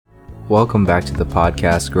Welcome back to the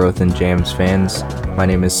podcast, Growth and Jams fans. My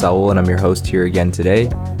name is Saul and I'm your host here again today.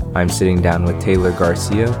 I'm sitting down with Taylor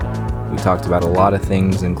Garcia. We talked about a lot of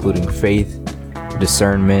things, including faith,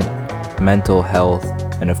 discernment, mental health,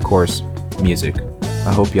 and of course, music.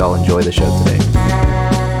 I hope y'all enjoy the show today.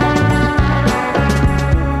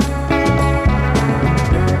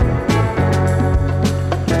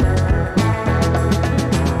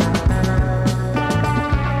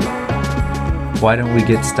 Why don't we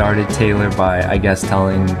get started, Taylor, by,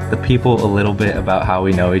 telling the people a little bit about how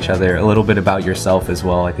we know each other, a little bit about yourself as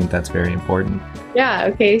well. I think that's very important. Yeah,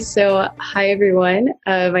 okay. So, hi, everyone.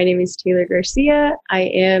 My name is Taylor Garcia. I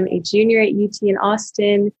am a junior at UT in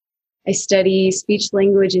Austin. I study speech,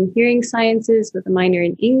 language, and hearing sciences with a minor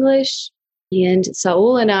in English. And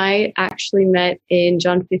Saul and I actually met in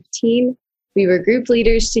John 15. We were group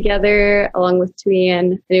leaders together along with Tuyan,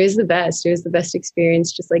 and it was the best. It was the best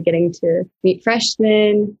experience, just like getting to meet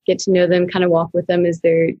freshmen, get to know them, kind of walk with them as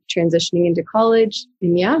they're transitioning into college.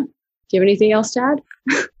 And yeah, do you have anything else to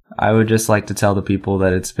add? I would just like to tell the people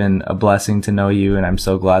that it's been a blessing to know you, and I'm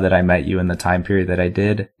so glad that I met you in the time period that I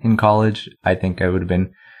did in college. I think it would have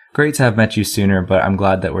been great to have met you sooner, but I'm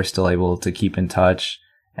glad that we're still able to keep in touch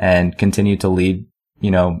and continue to lead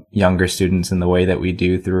younger students in the way that we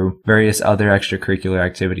do through various other extracurricular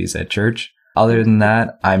activities at church. Other than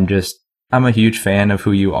that, I'm a huge fan of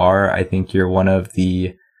who you are. I think you're one of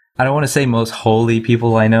the, I don't want to say most holy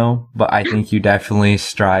people I know, but I think you definitely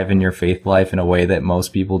strive in your faith life in a way that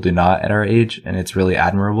most people do not at our age. And it's really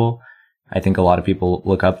admirable. I think a lot of people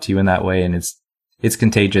look up to you in that way, and it's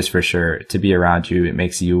contagious for sure to be around you. It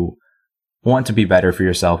makes you want to be better for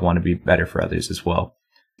yourself, want to be better for others as well.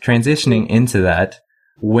 Transitioning into that,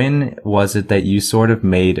 when was it that you sort of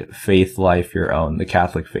made faith life your own, the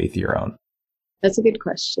Catholic faith your own? That's a good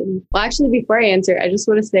question. Well, actually, before I answer, I just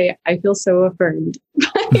want to say I feel so affirmed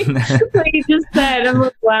by what you just said. I'm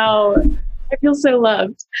like, wow, I feel so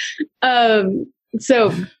loved.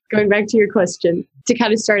 So going back to your question, to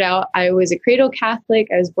kind of start out, I was a cradle Catholic.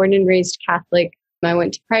 I was born and raised Catholic. I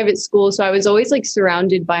went to private school. So I was always like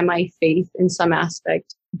surrounded by my faith in some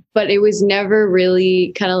aspect. But it was never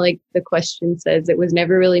really, kind of like the question says, it was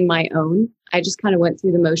never really my own. I just kind of went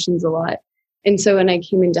through the motions a lot. And so when I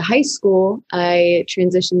came into high school, I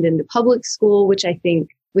transitioned into public school, which I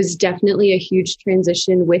think was definitely a huge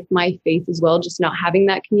transition with my faith as well. Just not having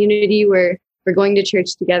that community where we're going to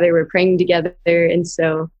church together, we're praying together. And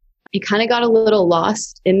so I kind of got a little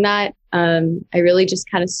lost in that. I really just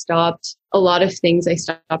kind of stopped a lot of things. I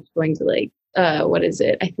stopped going to what is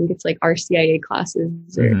it? I think it's like RCIA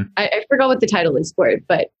classes, or I forgot what the title is for it,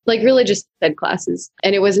 but like religious ed classes.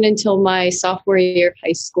 And it wasn't until my sophomore year of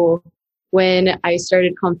high school when I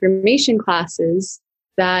started confirmation classes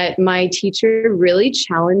that my teacher really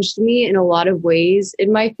challenged me in a lot of ways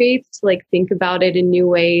in my faith to like think about it in new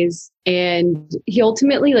ways. And he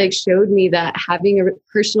ultimately like showed me that having a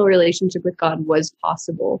personal relationship with God was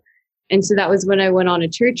possible. And so that was when I went on a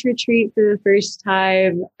church retreat for the first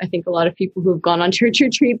time. I think a lot of people who have gone on church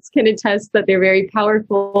retreats can attest that they're very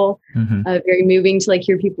powerful, very moving to like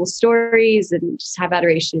hear people's stories and just have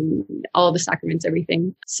adoration, all the sacraments,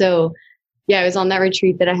 everything. So yeah, I was on that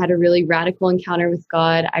retreat that I had a really radical encounter with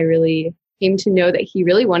God. I really came to know that he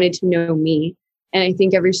really wanted to know me. And I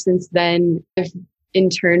think ever since then, I've in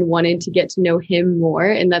turn wanted to get to know him more.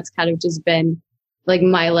 And that's kind of just been like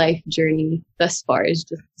my life journey thus far, is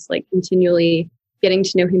just like continually getting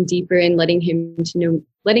to know him deeper and letting him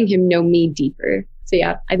know me deeper. So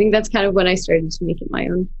yeah, I think that's kind of when I started to make it my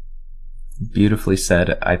own. Beautifully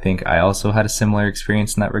said. I think I also had a similar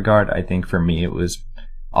experience in that regard. I think for me, it was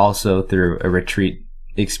also through a retreat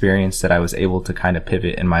experience that I was able to kind of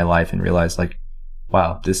pivot in my life and realize like,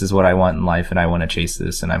 wow, this is what I want in life and I want to chase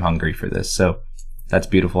this and I'm hungry for this. So that's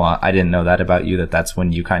beautiful. I didn't know that about you, that's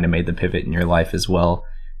when you kind of made the pivot in your life as well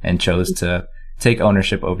and chose to take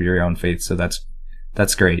ownership over your own faith. So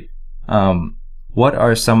that's great. What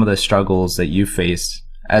are some of the struggles that you faced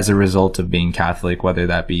as a result of being Catholic, whether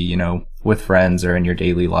that be, with friends or in your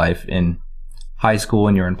daily life in high school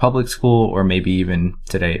and you're in public school, or maybe even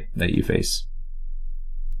today that you face?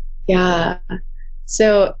 Yeah.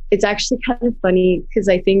 So it's actually kind of funny because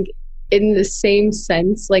I think in the same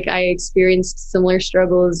sense, like I experienced similar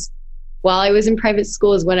struggles while I was in private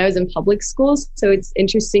school as when I was in public schools. So it's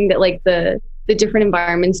interesting that like the different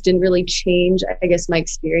environments didn't really change, I guess, my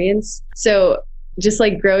experience. So just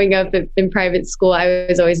like growing up in private school, I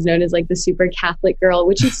was always known as like the super Catholic girl,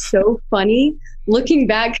 which is so funny looking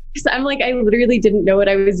back, because I'm like, I literally didn't know what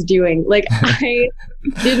I was doing. Like I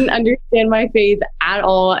didn't understand my faith at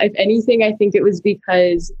all. If anything, I think it was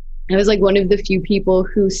because I was like one of the few people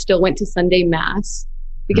who still went to Sunday Mass.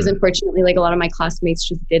 because unfortunately, like a lot of my classmates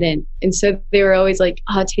just didn't. And so they were always like,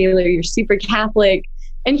 oh, Taylor, you're super Catholic.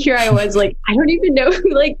 And here I was like, I don't even know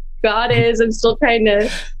who like God is. I'm still trying to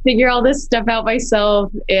figure all this stuff out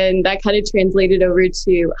myself. And that kind of translated over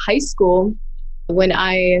to high school when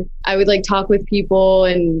I would like talk with people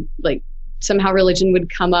and like somehow religion would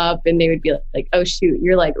come up and they would be like, oh shoot,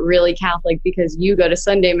 you're like really Catholic because you go to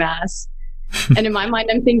Sunday mass. And in my mind,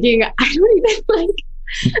 I'm thinking, I don't even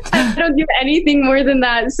like, I don't do anything more than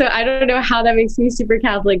that. So I don't know how that makes me super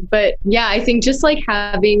Catholic. But yeah, I think just like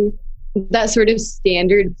having that sort of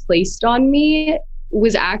standard placed on me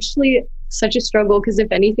was actually such a struggle. Because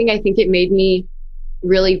if anything, I think it made me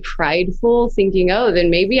really prideful, thinking, oh, then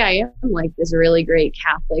maybe I am like this really great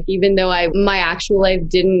Catholic, even though my actual life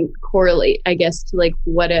didn't correlate, I guess, to like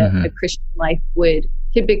what a Christian life would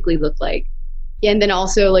typically look like. And then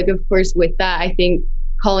also, like, of course, with that, I think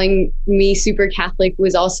calling me super Catholic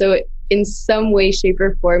was also in some way, shape,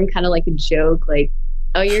 or form kind of like a joke, like,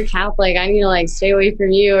 oh, you're Catholic, I need to like stay away from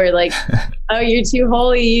you, or like, oh, you're too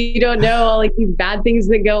holy, you don't know all like these bad things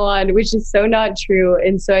that go on, which is so not true.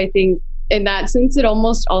 And so I think in that sense, it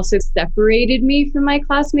almost also separated me from my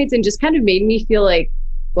classmates and just kind of made me feel like,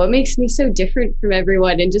 what makes me so different from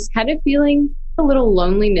everyone? And just kind of feeling a little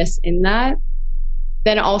loneliness in that.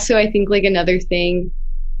 Then also, I think like another thing,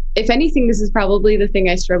 if anything, this is probably the thing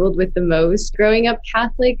I struggled with the most growing up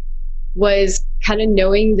Catholic, was kind of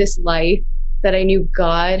knowing this life that I knew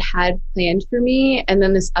God had planned for me, and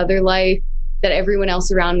then this other life that everyone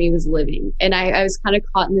else around me was living. And I was kind of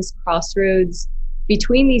caught in this crossroads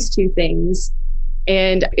between these two things.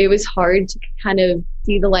 And it was hard to kind of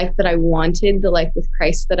see the life that I wanted, the life with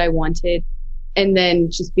Christ that I wanted, and then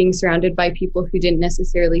just being surrounded by people who didn't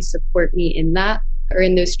necessarily support me in that, or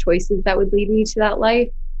in those choices that would lead me to that life.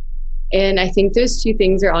 And I think those two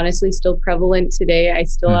things are honestly still prevalent today. I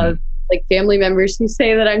still have like family members who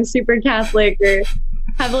say that I'm super Catholic or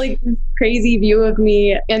have like this crazy view of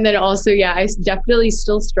me. And then also, yeah, I definitely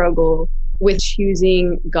still struggle with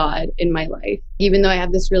choosing God in my life. Even though I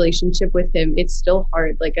have this relationship with him, it's still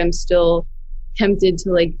hard. Like I'm still tempted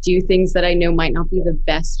to like do things that I know might not be the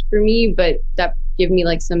best for me, but that give me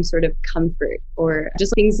like some sort of comfort, or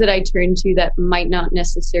just things that I turn to that might not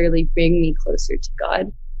necessarily bring me closer to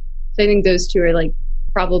God. So I think those two are like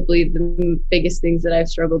probably the biggest things that I've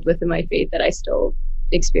struggled with in my faith that I still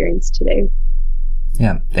experience today.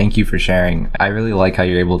 Yeah, thank you for sharing. I really like how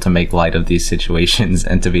you're able to make light of these situations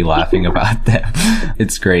and to be laughing about them.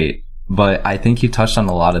 It's great. But I think you touched on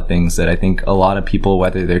a lot of things that I think a lot of people,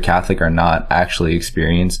 whether they're Catholic or not, actually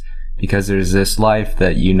experience, because there's this life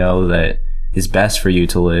that you know that is best for you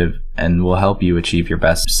to live and will help you achieve your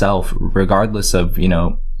best self, regardless of, you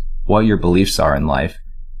know, what your beliefs are in life.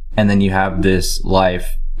 And then you have this life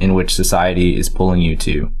in which society is pulling you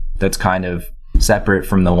to, that's kind of separate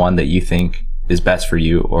from the one that you think is best for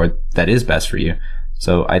you, or that is best for you.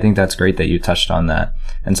 So I think that's great that you touched on that.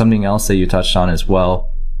 And something else that you touched on as well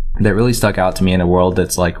that really stuck out to me in a world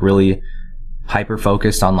that's like really hyper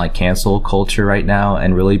focused on like cancel culture right now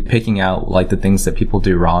and really picking out like the things that people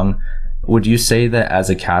do wrong. Would you say that as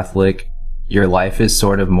a Catholic, your life is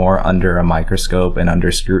sort of more under a microscope and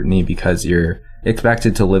under scrutiny because you're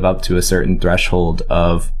expected to live up to a certain threshold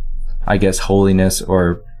of, I guess, holiness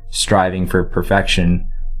or striving for perfection,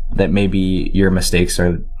 that maybe your mistakes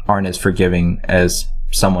aren't as forgiving as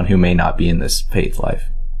someone who may not be in this faith life?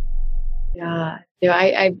 Yeah,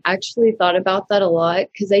 I've actually thought about that a lot,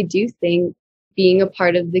 because I do think being a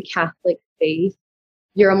part of the Catholic faith,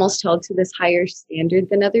 you're almost held to this higher standard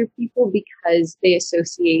than other people because they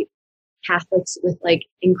associate Catholics with like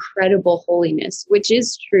incredible holiness, which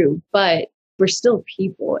is true, but we're still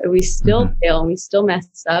people and we still fail and we still mess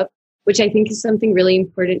up, which I think is something really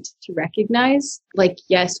important to recognize. Like,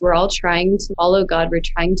 yes, we're all trying to follow God. We're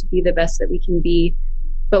trying to be the best that we can be,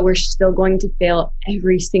 but we're still going to fail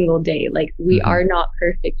every single day. Like, we are not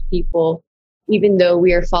perfect people, even though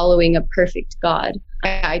we are following a perfect God.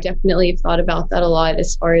 I definitely have thought about that a lot,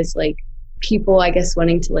 as far as like people, I guess,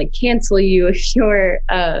 wanting to like cancel you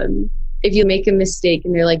if you make a mistake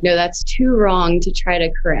and they're like, no, that's too wrong to try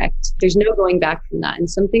to correct. There's no going back from that. And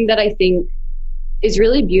something that I think is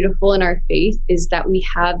really beautiful in our faith is that we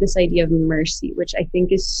have this idea of mercy, which I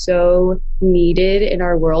think is so needed in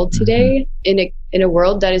our world today. In a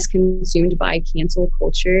world that is consumed by cancel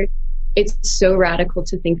culture, it's so radical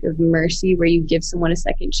to think of mercy, where you give someone a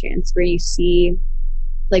second chance, where you see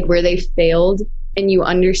like where they failed and you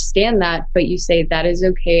understand that, but you say, that is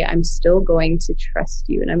okay. I'm still going to trust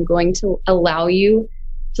you and I'm going to allow you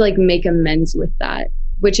to like make amends with that,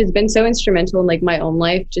 which has been so instrumental in like my own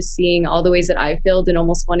life, just seeing all the ways that I failed and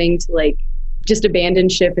almost wanting to like just abandon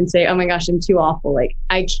ship and say, oh my gosh, I'm too awful. Like,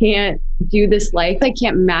 I can't do this life. I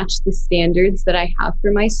can't match the standards that I have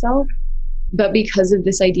for myself. But because of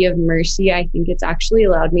this idea of mercy, I think it's actually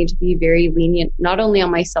allowed me to be very lenient, not only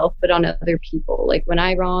on myself, but on other people. Like when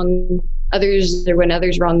I wrong others or when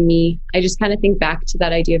others wrong me, I just kind of think back to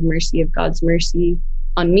that idea of mercy, of God's mercy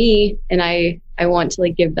on me. And I want to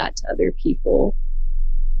like give that to other people.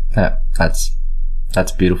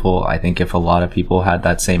 That's beautiful. I think if a lot of people had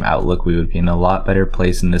that same outlook, we would be in a lot better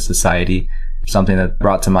place in this society. Something that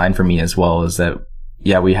brought to mind for me as well is that,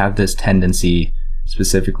 yeah, we have this tendency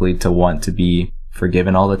specifically to want to be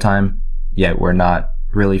forgiven all the time, yet we're not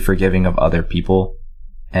really forgiving of other people.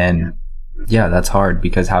 And yeah, that's hard,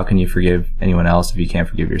 because how can you forgive anyone else if you can't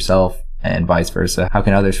forgive yourself, and vice versa? How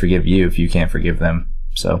can others forgive you if you can't forgive them?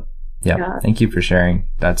 So yeah. Thank you for sharing.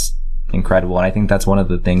 That's incredible. And I think that's one of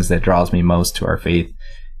the things that draws me most to our faith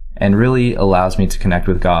and really allows me to connect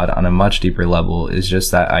with God on a much deeper level, is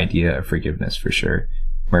just that idea of forgiveness, for sure.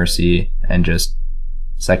 Mercy and just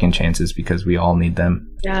second chances, because we all need them.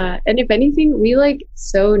 Yeah. And if anything, we like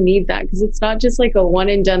so need that, because it's not just like a one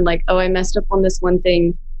and done, like, oh, I messed up on this one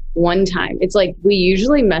thing one time. It's like we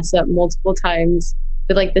usually mess up multiple times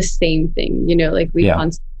with like the same thing, you know, like we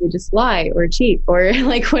constantly just lie or cheat or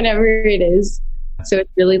like whatever it is. So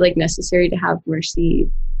it's really like necessary to have mercy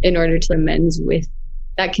in order to amend with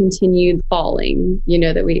that continued falling, you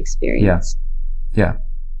know, that we experience. Yeah.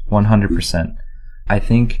 100%. I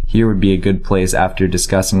think here would be a good place, after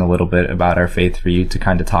discussing a little bit about our faith, for you to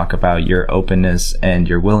kind of talk about your openness and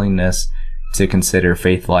your willingness to consider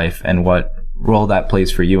faith life and what role that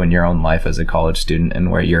plays for you in your own life as a college student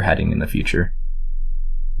and where you're heading in the future.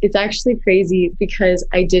 It's actually crazy because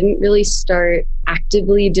I didn't really start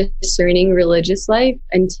actively discerning religious life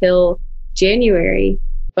until January.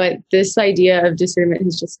 But this idea of discernment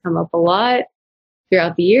has just come up a lot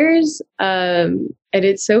throughout the years. And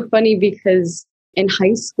it's so funny because in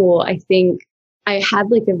high school, I think I had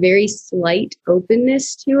like a very slight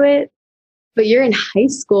openness to it. But you're in high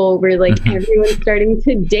school where like everyone's starting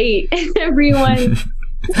to date and everyone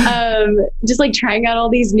just like trying out all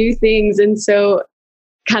these new things. And so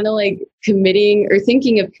kind of like committing or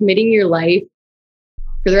thinking of committing your life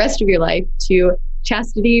for the rest of your life to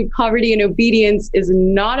chastity, poverty, and obedience is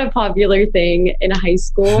not a popular thing in high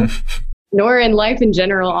school, nor in life in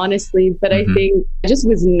general, honestly. But I think I just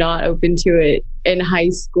was not open to it in high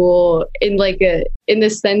school in the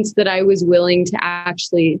sense that I was willing to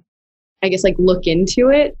actually, I guess, like look into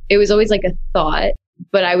it. It was always like a thought,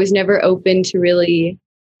 but I was never open to really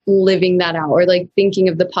living that out or like thinking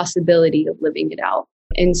of the possibility of living it out.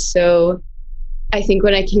 And so I think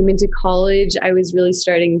when I came into college, I was really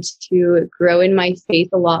starting to grow in my faith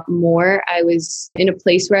a lot more. I was in a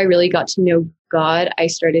place where I really got to know God. I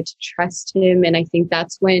started to trust him. And I think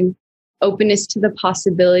that's when openness to the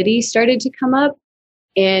possibility started to come up.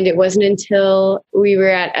 And it wasn't until we were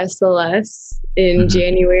at SLS in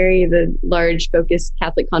January, the large focused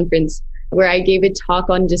Catholic conference, where I gave a talk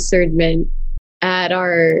on discernment at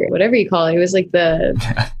our, whatever you call it. It was like the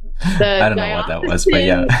I don't know what that was, but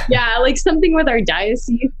yeah. Yeah, like something with our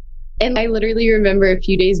diocese. And I literally remember a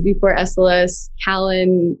few days before SLS,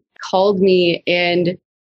 Callan called me and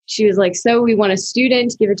she was like, so we want a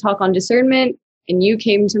student to give a talk on discernment. And you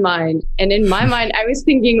came to mind. And in my mind, I was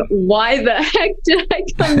thinking, why the heck did I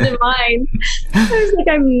come to mind? I was like,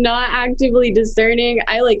 I'm not actively discerning.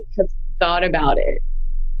 I like have thought about it,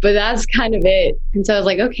 but that's kind of it. And so I was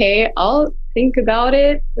like, okay, I'll think about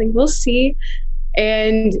it. Like, we'll see.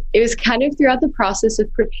 And it was kind of throughout the process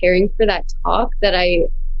of preparing for that talk that I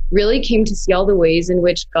really came to see all the ways in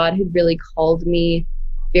which God had really called me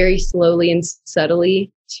very slowly and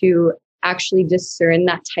subtly to actually discern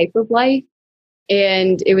that type of life.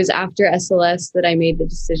 And it was after SLS that I made the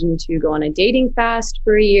decision to go on a dating fast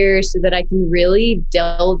for a year so that I can really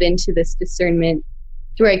delve into this discernment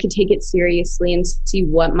to where I could take it seriously and see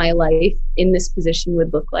what my life in this position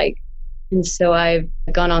would look like. And so I've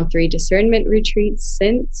gone on 3 discernment retreats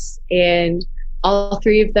since, and all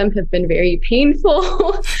 3 of them have been very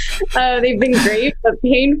painful. They've been great, but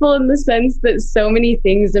painful in the sense that so many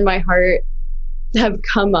things in my heart have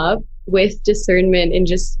come up with discernment and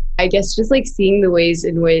just, I guess, just like seeing the ways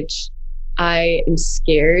in which I am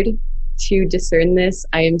scared to discern this.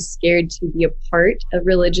 I am scared to be a part of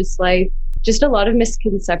religious life. Just a lot of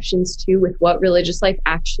misconceptions too with what religious life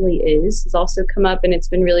actually is has also come up, and it's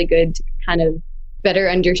been really good to kind of better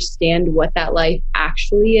understand what that life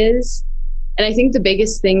actually is. And I think the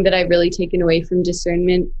biggest thing that I've really taken away from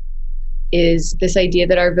discernment is this idea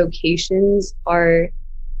that our vocations are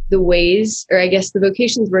the ways, or I guess the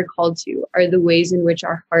vocations we're called to are the ways in which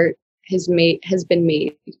our heart has been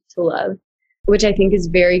made to love. which I think is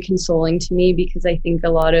very consoling to me, because I think a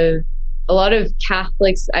lot of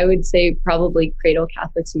Catholics, I would say probably cradle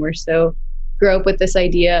Catholics more so, grow up with this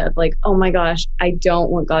idea of like, oh my gosh, I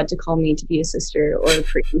don't want God to call me to be a sister or a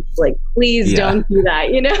priest. Like, please don't do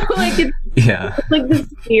that. Like it's like this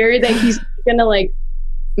fear that he's gonna like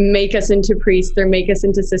make us into priests or make us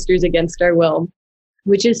into sisters against our will,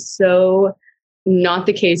 which is so not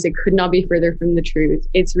the case. It could not be further from the truth.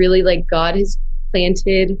 It's really like God has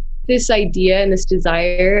planted this idea and this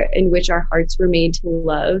desire in which our hearts were made to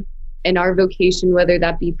love, and our vocation, whether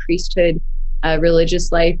that be priesthood,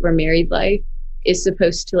 religious life, or married life, is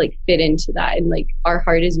supposed to like fit into that. And like our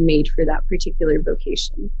heart is made for that particular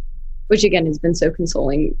vocation, which again has been so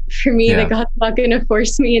consoling for me that God's not going to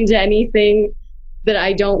force me into anything that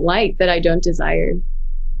I don't like, that I don't desire.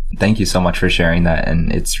 Thank you so much for sharing that.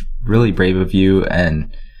 And it's really brave of you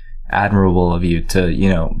and admirable of you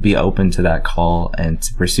to, be open to that call and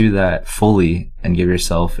to pursue that fully and give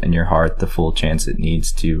yourself and your heart the full chance it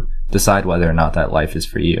needs to decide whether or not that life is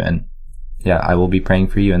for you. And I will be praying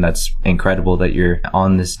for you. And that's incredible that you're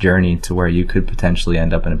on this journey to where you could potentially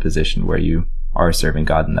end up in a position where you are serving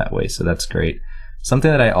God in that way. So that's great. Something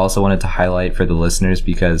that I also wanted to highlight for the listeners,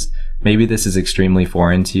 because maybe this is extremely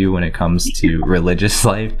foreign to you when it comes to religious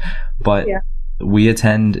life, but we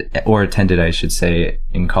attended, I should say,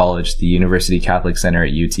 in college, the University Catholic Center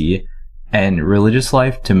at UT. And religious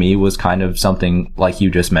life to me was kind of something like you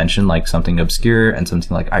just mentioned, like something obscure and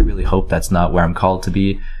something like, I really hope that's not where I'm called to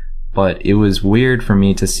be. But it was weird for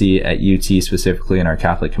me to see at UT, specifically in our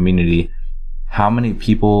Catholic community, how many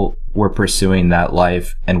people were pursuing that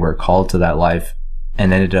life and were called to that life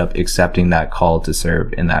and ended up accepting that call to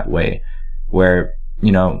serve in that way, where,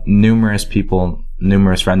 numerous people,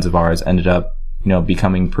 numerous friends of ours ended up,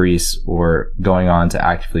 becoming priests or going on to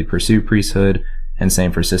actively pursue priesthood, and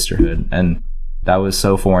same for sisterhood. And that was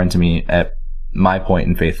so foreign to me at my point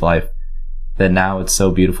in faith life, that now it's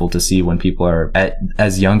so beautiful to see when people are at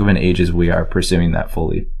as young of an age as we are pursuing that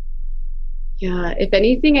fully. Yeah. If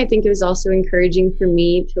anything, I think it was also encouraging for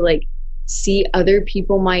me to like see other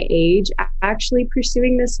people my age actually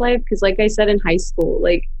pursuing this life. Because like I said, in high school,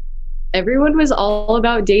 like everyone was all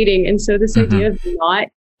about dating. And so this idea of not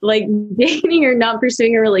like dating or not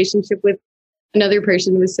pursuing a relationship with another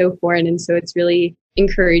person was so foreign. And so it's really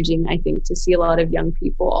encouraging, I think, to see a lot of young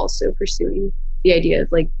people also pursuing the idea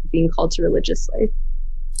of like being called to religious life.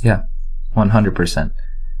 Yeah, 100%.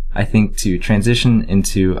 I think to transition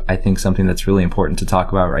into, something that's really important to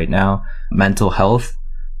talk about right now, mental health.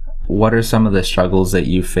 What are some of the struggles that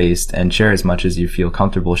you faced, and share as much as you feel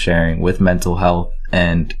comfortable sharing with mental health,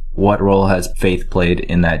 and what role has faith played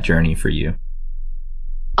in that journey for you?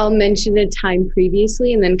 I'll mention a time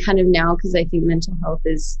previously and then kind of now, because I think mental health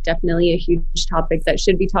is definitely a huge topic that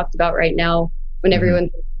should be talked about right now when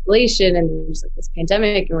everyone's in isolation and there's like this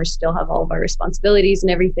pandemic and we still have all of our responsibilities and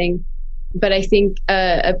everything. But I think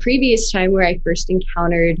a previous time where I first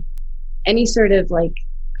encountered any sort of like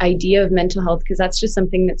idea of mental health, because that's just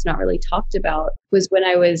something that's not really talked about, was when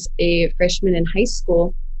I was a freshman in high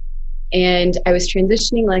school. And I was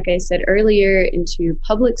transitioning, like I said earlier, into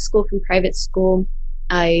public school from private school.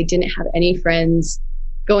 I didn't have any friends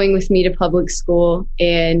going with me to public school,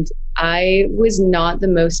 and I was not the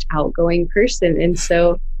most outgoing person. And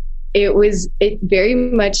so it very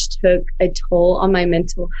much took a toll on my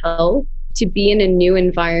mental health to be in a new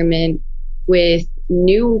environment with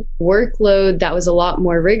new workload that was a lot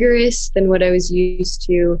more rigorous than what I was used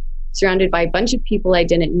to, surrounded by a bunch of people I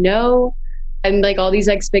didn't know. And like all these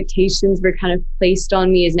expectations were kind of placed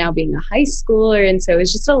on me as now being a high schooler. And so it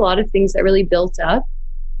was just a lot of things that really built up.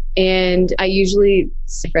 And I usually,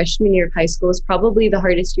 freshman year of high school was probably the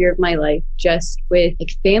hardest year of my life, just with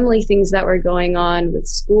like family things that were going on with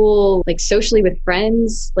school, like socially with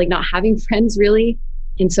friends, like not having friends really.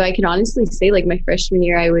 And so I can honestly say like my freshman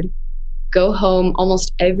year, I would go home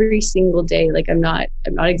almost every single day. Like I'm not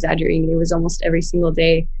exaggerating. It was almost every single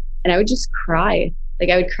day. And I would just cry. Like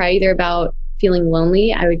I would cry either about feeling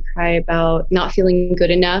lonely. I would cry about not feeling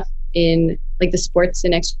good enough in like the sports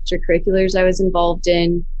and extracurriculars I was involved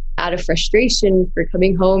in, out of frustration for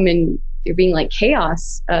coming home and there being like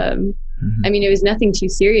chaos. I mean, it was nothing too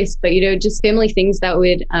serious, but just family things that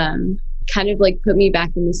would kind of like put me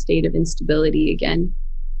back in the state of instability again.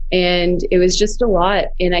 And it was just a lot.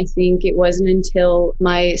 And I think it wasn't until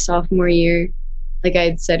my sophomore year, like I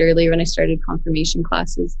had said earlier, when I started confirmation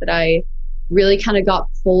classes, that I really kind of got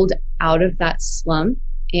pulled out of that slump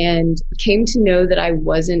and came to know that I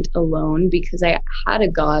wasn't alone, because I had a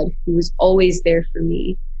God who was always there for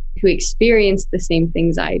me, who experienced the same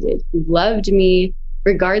things I did, who loved me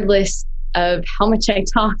regardless of how much I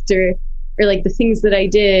talked or or like the things that I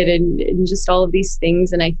did and just all of these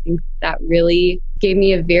things. And I think that really gave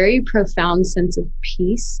me a very profound sense of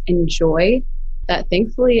peace and joy that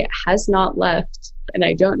thankfully has not left. And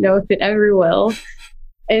I don't know if it ever will.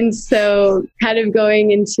 And so kind of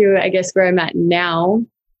going into, I guess, where I'm at now,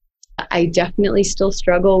 I definitely still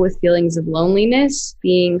struggle with feelings of loneliness,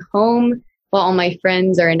 being home while all my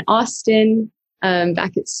friends are in Austin,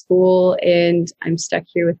 back at school, and I'm stuck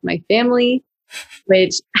here with my family,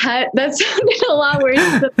 which that sounded a lot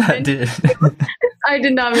worse than That did. I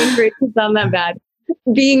did not mean for it to sound that bad.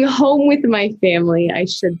 Being home with my family, I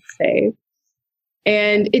should say.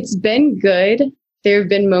 And it's been good. There have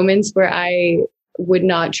been moments where I would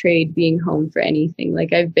not trade being home for anything.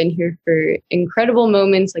 Like I've been here for incredible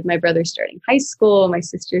moments, like my brother starting high school, my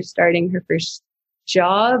sister starting her first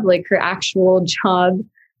job, like her actual job,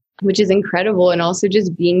 which is incredible. And also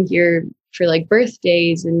just being here for like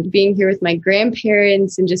birthdays and being here with my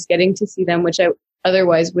grandparents and just getting to see them, which I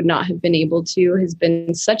otherwise would not have been able to, has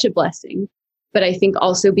been such a blessing. But I think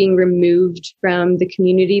also being removed from the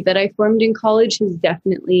community that I formed in college has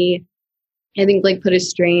definitely, I think, like put a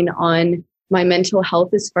strain on my mental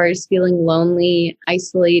health as far as feeling lonely,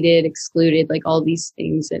 isolated, excluded, like all these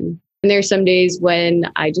things. And there are some days when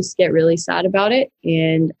I just get really sad about it,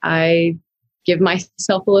 and I give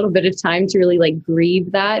myself a little bit of time to really like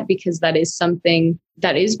grieve that, because that is something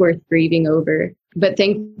that is worth grieving over. But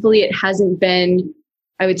thankfully it hasn't been,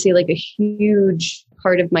 I would say, like a huge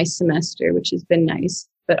part of my semester, which has been nice.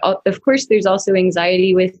 But of course there's also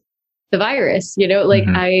anxiety with the virus, you know, like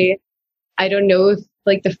I don't know if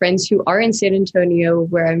like the friends who are in San Antonio,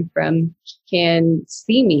 where I'm from, can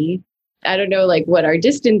see me. I don't know like what our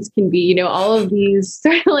distance can be, you know, all of these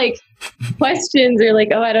sort of like questions are like,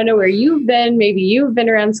 oh, I don't know where you've been. Maybe you've been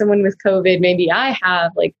around someone with COVID. Maybe I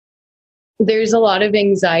have. Like there's a lot of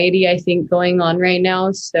anxiety, I think, going on right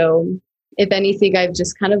now. So if anything, I've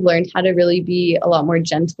just kind of learned how to really be a lot more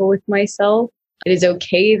gentle with myself. It is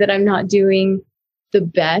okay that I'm not doing the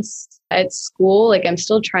best at school. Like I'm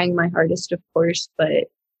still trying my hardest, of course, but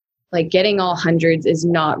like getting all hundreds is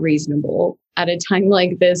not reasonable at a time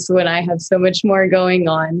like this when I have so much more going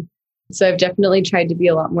on. So I've definitely tried to be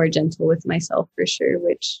a lot more gentle with myself for sure,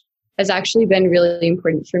 which has actually been really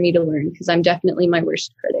important for me to learn, because I'm definitely my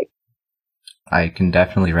worst critic. I can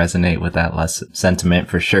definitely resonate with that sentiment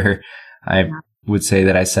for sure. I would say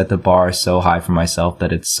that I set the bar so high for myself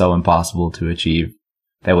that it's so impossible to achieve,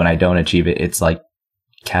 that when I don't achieve it, it's like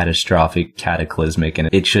catastrophic, cataclysmic, and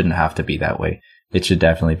it shouldn't have to be that way. It should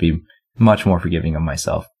definitely be much more forgiving of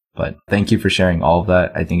myself. But thank you for sharing all of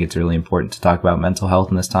that. I think it's really important to talk about mental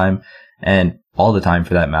health in this time, and all the time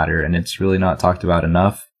for that matter. And it's really not talked about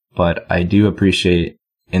enough. But I do appreciate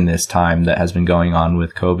in this time that has been going on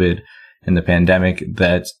with COVID and the pandemic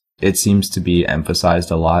that it seems to be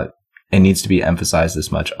emphasized a lot. It needs to be emphasized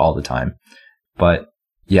this much all the time. But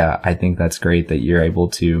yeah, I think that's great that you're able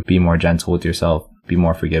to be more gentle with yourself, be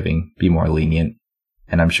more forgiving, be more lenient.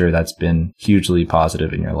 And I'm sure that's been hugely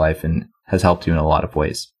positive in your life and has helped you in a lot of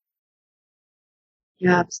ways.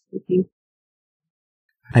 Yeah, absolutely.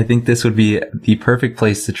 I think this would be the perfect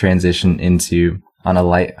place to transition into, on a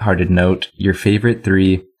lighthearted note, your favorite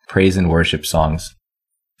 3 praise and worship songs.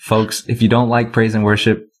 Folks, if you don't like praise and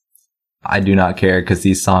worship, I do not care, because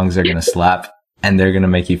these songs are going to slap and they're going to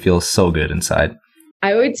make you feel so good inside.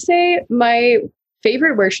 I would say my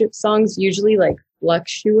favorite worship songs usually like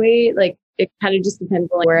fluctuate. Like it kind of just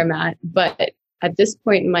depends on where I'm at. But at this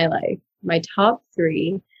point in my life, my top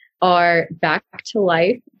 3 are Back to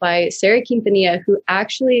Life by Sarah Quintanilla, who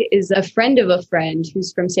actually is a friend of a friend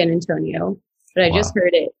who's from San Antonio. But I just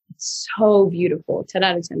heard it. It's so beautiful. 10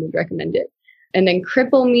 out of 10 would recommend it. And then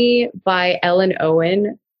Cripple Me by Ellen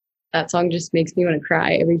Owen. That song just makes me want to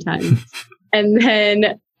cry every time. And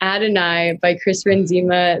then Adonai by Chris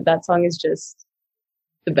Renzema. That song is just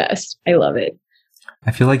the best. I love it.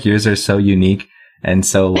 I feel like yours are so unique and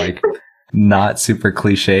so like not super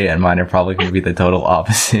cliche, and mine are probably going to be the total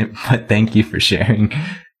opposite. But thank you for sharing.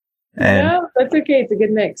 And no, that's okay. It's a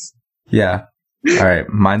good mix. Yeah. All right.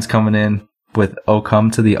 Mine's coming in with "Oh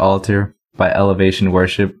Come to the Altar" by Elevation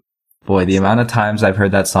Worship. Boy, the amount of times I've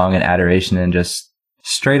heard that song in adoration and just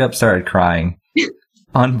straight up started crying.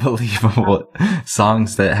 Unbelievable.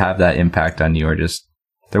 Songs that have that impact on you are just,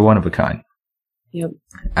 they're one of a kind. Yep.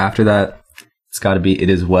 After that, it's got to be "It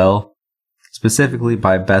Is Well," specifically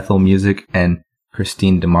by Bethel Music and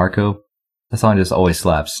Christine DeMarco. That song just always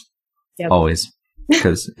slaps. Yep. Always.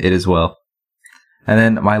 Because it is well. And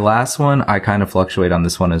then my last one, I kind of fluctuate on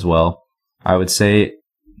this one as well. I would say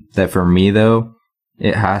that for me, though,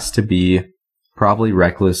 it has to be probably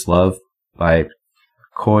 "Reckless Love" by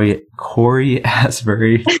Corey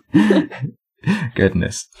Asbury.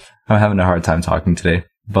 Goodness, I'm having a hard time talking today.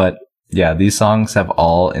 But yeah, these songs have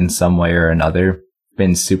all in some way or another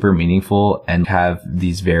been super meaningful and have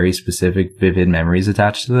these very specific, vivid memories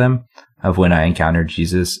attached to them of when I encountered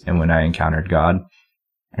Jesus and when I encountered God.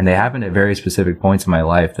 And they happened at very specific points in my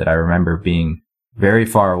life that I remember being very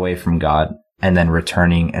far away from God and then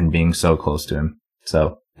returning and being so close to him.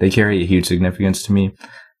 So they carry a huge significance to me.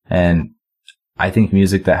 And I think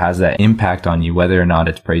music that has that impact on you, whether or not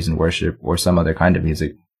it's praise and worship or some other kind of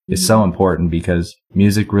music, is so important, because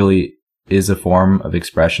music really is a form of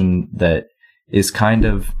expression that is kind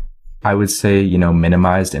of, I would say,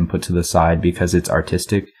 minimized and put to the side because it's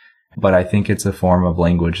artistic. But I think it's a form of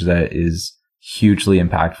language that is hugely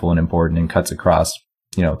impactful and important and cuts across,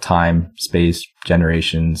 time, space,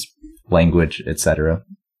 generations, language, etc.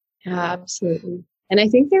 Yeah, absolutely. And I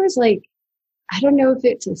think there was I don't know if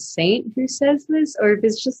it's a saint who says this or if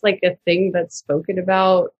it's just a thing that's spoken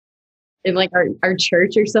about in our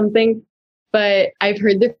church or something. But I've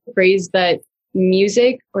heard the phrase that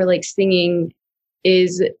music or singing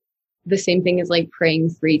is the same thing as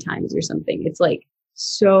praying 3 times or something. It's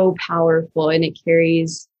so powerful and it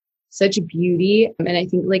carries such beauty. And I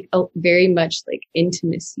think very much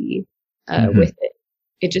intimacy with it.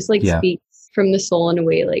 It just speaks from the soul in a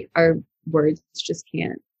way our words just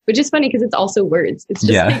can't. Which is funny because it's also words. It's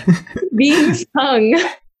just being sung.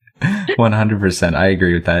 100%. I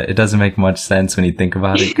agree with that. It doesn't make much sense when you think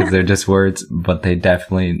about it because they're just words, but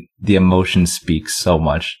the emotion speaks so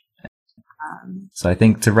much. So I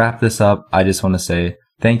think to wrap this up, I just want to say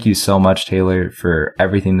thank you so much, Taylor, for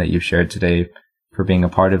everything that you've shared today, for being a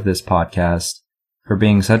part of this podcast, for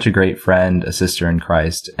being such a great friend, a sister in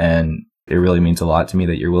Christ. And it really means a lot to me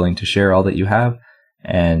that you're willing to share all that you have,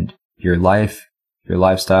 and your life, your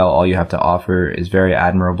lifestyle, all you have to offer is very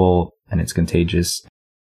admirable and it's contagious.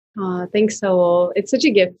 Thanks, Saul. It's such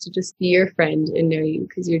a gift to just be your friend and know you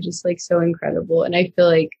because you're just so incredible. And I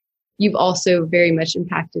feel you've also very much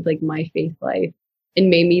impacted my faith life and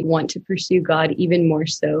made me want to pursue God even more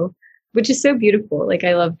so, which is so beautiful.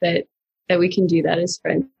 I love that we can do that as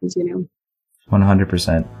friends,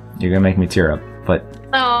 100%. You're going to make me tear up, but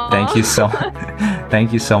thank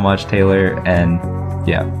you so much, Taylor. And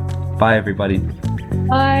bye everybody.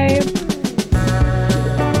 Bye.